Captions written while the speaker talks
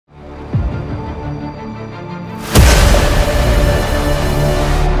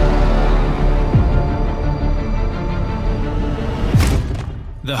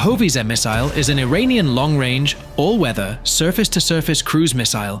The Hoveyzeh missile is an Iranian long-range, all-weather, surface-to-surface cruise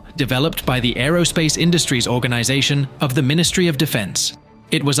missile developed by the Aerospace Industries Organization of the Ministry of Defense.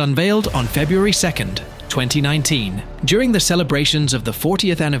 It was unveiled on February 2nd, 2019, during the celebrations of the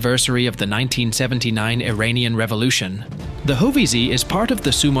 40th anniversary of the 1979 Iranian Revolution. The Hoveyzeh is part of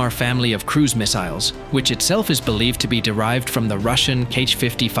the Sumar family of cruise missiles, which itself is believed to be derived from the Russian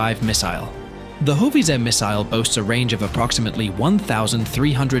Kh-55 missile. The Hoveyzeh missile boasts a range of approximately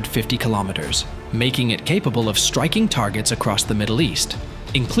 1,350 kilometers, making it capable of striking targets across the Middle East,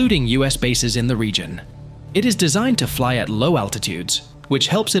 including US bases in the region. It is designed to fly at low altitudes, which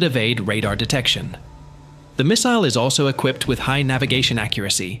helps it evade radar detection. The missile is also equipped with high navigation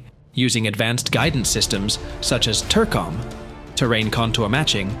accuracy, using advanced guidance systems such as TERCOM, terrain contour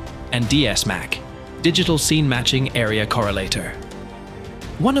matching, and DSMAC, digital scene matching area correlator.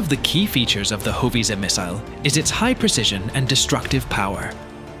 One of the key features of the Hoveyzeh missile is its high precision and destructive power.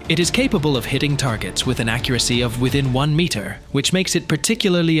 It is capable of hitting targets with an accuracy of within 1 meter, which makes it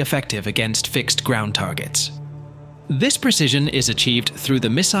particularly effective against fixed ground targets. This precision is achieved through the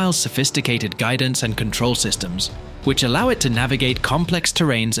missile's sophisticated guidance and control systems, which allow it to navigate complex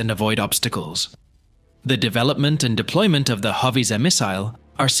terrains and avoid obstacles. The development and deployment of the Hoveyzeh missile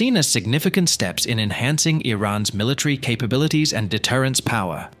are seen as significant steps in enhancing Iran's military capabilities and deterrence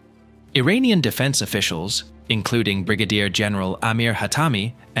power. Iranian defense officials, including Brigadier General Amir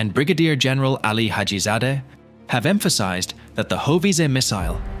Hatami and Brigadier General Ali Hajizadeh, have emphasized that the Hoveyzeh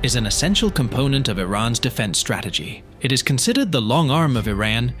missile is an essential component of Iran's defense strategy. It is considered the long arm of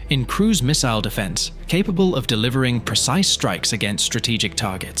Iran in cruise missile defense, capable of delivering precise strikes against strategic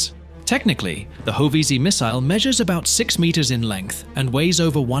targets. Technically, the Hoveyzeh missile measures about 6 meters in length and weighs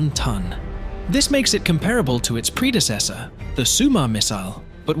over 1 ton. This makes it comparable to its predecessor, the Sumar missile,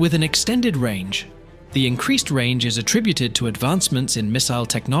 but with an extended range. The increased range is attributed to advancements in missile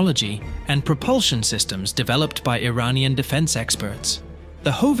technology and propulsion systems developed by Iranian defense experts.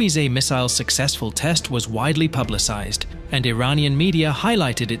 The Hoveyzeh missile's successful test was widely publicized, and Iranian media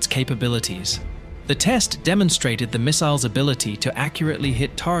highlighted its capabilities. The test demonstrated the missile's ability to accurately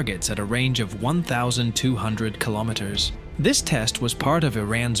hit targets at a range of 1,200 kilometers. This test was part of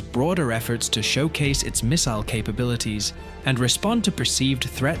Iran's broader efforts to showcase its missile capabilities and respond to perceived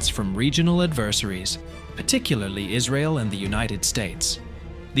threats from regional adversaries, particularly Israel and the United States.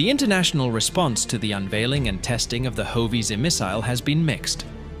 The international response to the unveiling and testing of the Hoveyzeh missile has been mixed.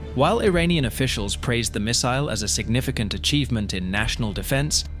 While Iranian officials praised the missile as a significant achievement in national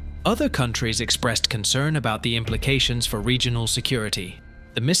defense, other countries expressed concern about the implications for regional security.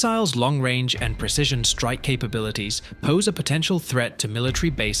 The missile's long-range and precision strike capabilities pose a potential threat to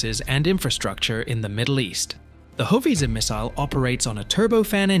military bases and infrastructure in the Middle East. The Hoveyzeh missile operates on a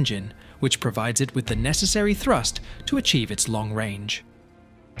turbofan engine, which provides it with the necessary thrust to achieve its long range.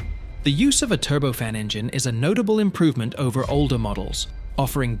 The use of a turbofan engine is a notable improvement over older models,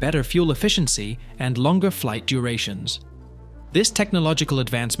 offering better fuel efficiency and longer flight durations. This technological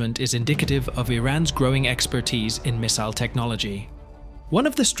advancement is indicative of Iran's growing expertise in missile technology. One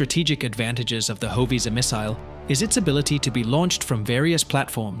of the strategic advantages of the Hoveyzeh missile is its ability to be launched from various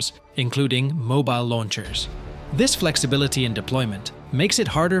platforms, including mobile launchers. This flexibility in deployment makes it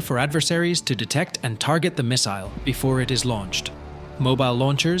harder for adversaries to detect and target the missile before it is launched. Mobile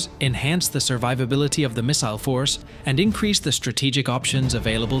launchers enhance the survivability of the missile force and increase the strategic options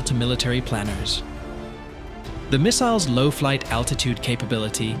available to military planners. The missile's low flight altitude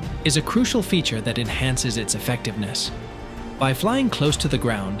capability is a crucial feature that enhances its effectiveness. By flying close to the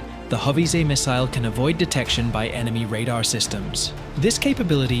ground, the Hoveyzeh missile can avoid detection by enemy radar systems. This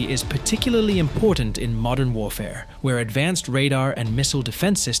capability is particularly important in modern warfare, where advanced radar and missile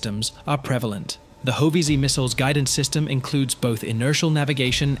defense systems are prevalent. The Hoveyzeh missile's guidance system includes both inertial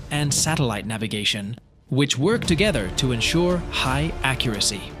navigation and satellite navigation, which work together to ensure high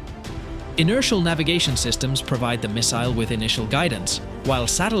accuracy. Inertial navigation systems provide the missile with initial guidance, while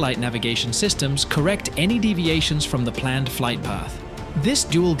satellite navigation systems correct any deviations from the planned flight path. This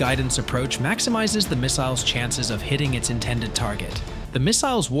dual guidance approach maximizes the missile's chances of hitting its intended target. The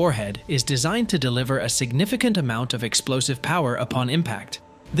missile's warhead is designed to deliver a significant amount of explosive power upon impact.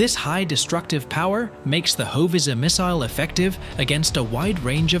 This high destructive power makes the Hoveyzeh missile effective against a wide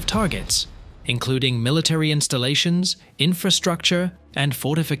range of targets, including military installations, infrastructure, and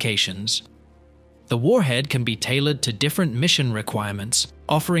fortifications. The warhead can be tailored to different mission requirements,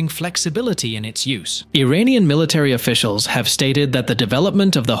 offering flexibility in its use. Iranian military officials have stated that the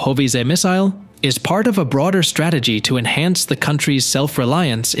development of the Hoveyzeh missile is part of a broader strategy to enhance the country's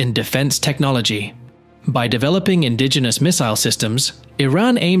self-reliance in defense technology. By developing indigenous missile systems,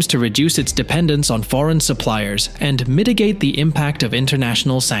 Iran aims to reduce its dependence on foreign suppliers and mitigate the impact of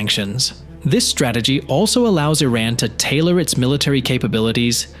international sanctions. This strategy also allows Iran to tailor its military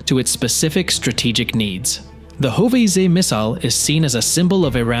capabilities to its specific strategic needs. The Hoveyzeh missile is seen as a symbol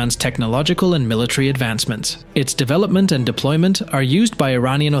of Iran's technological and military advancements. Its development and deployment are used by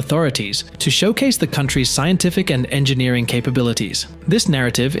Iranian authorities to showcase the country's scientific and engineering capabilities. This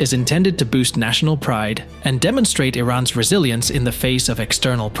narrative is intended to boost national pride and demonstrate Iran's resilience in the face of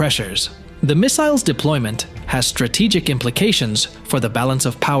external pressures. The missile's deployment has strategic implications for the balance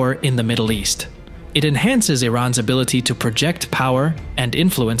of power in the Middle East. It enhances Iran's ability to project power and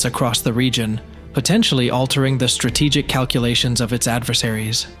influence across the region, potentially altering the strategic calculations of its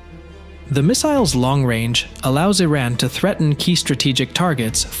adversaries. The missile's long range allows Iran to threaten key strategic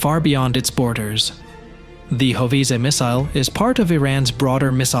targets far beyond its borders. The Hoveyzeh missile is part of Iran's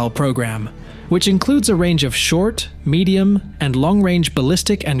broader missile program, which includes a range of short, medium, and long-range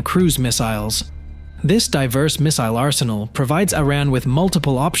ballistic and cruise missiles. This diverse missile arsenal provides Iran with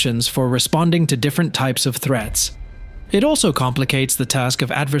multiple options for responding to different types of threats. It also complicates the task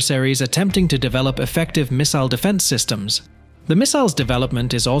of adversaries attempting to develop effective missile defense systems. The missile's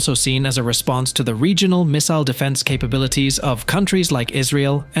development is also seen as a response to the regional missile defense capabilities of countries like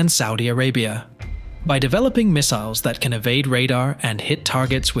Israel and Saudi Arabia. By developing missiles that can evade radar and hit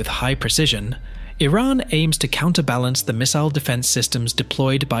targets with high precision, Iran aims to counterbalance the missile defense systems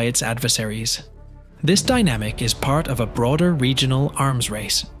deployed by its adversaries. This dynamic is part of a broader regional arms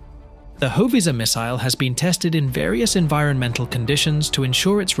race. The Hoveyzeh missile has been tested in various environmental conditions to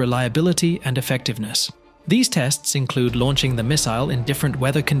ensure its reliability and effectiveness. These tests include launching the missile in different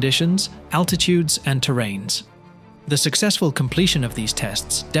weather conditions, altitudes, and terrains. The successful completion of these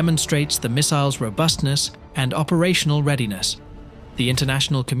tests demonstrates the missile's robustness and operational readiness. The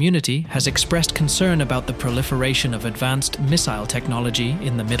international community has expressed concern about the proliferation of advanced missile technology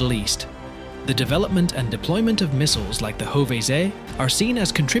in the Middle East. The development and deployment of missiles like the Hoveyzeh are seen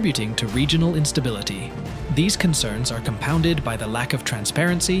as contributing to regional instability. These concerns are compounded by the lack of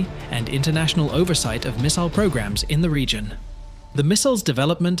transparency and international oversight of missile programs in the region. The missile's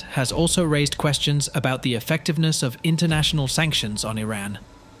development has also raised questions about the effectiveness of international sanctions on Iran.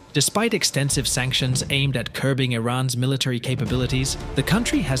 Despite extensive sanctions aimed at curbing Iran's military capabilities, the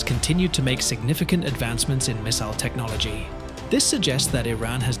country has continued to make significant advancements in missile technology. This suggests that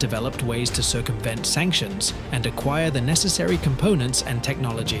Iran has developed ways to circumvent sanctions and acquire the necessary components and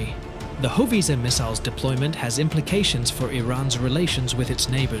technology. The Hoveyzeh missile's deployment has implications for Iran's relations with its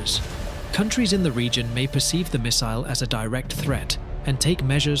neighbors. Countries in the region may perceive the missile as a direct threat and take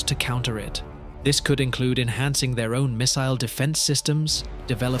measures to counter it. This could include enhancing their own missile defense systems,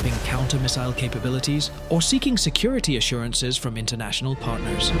 developing counter-missile capabilities, or seeking security assurances from international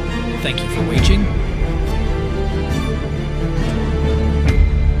partners. Thank you for watching.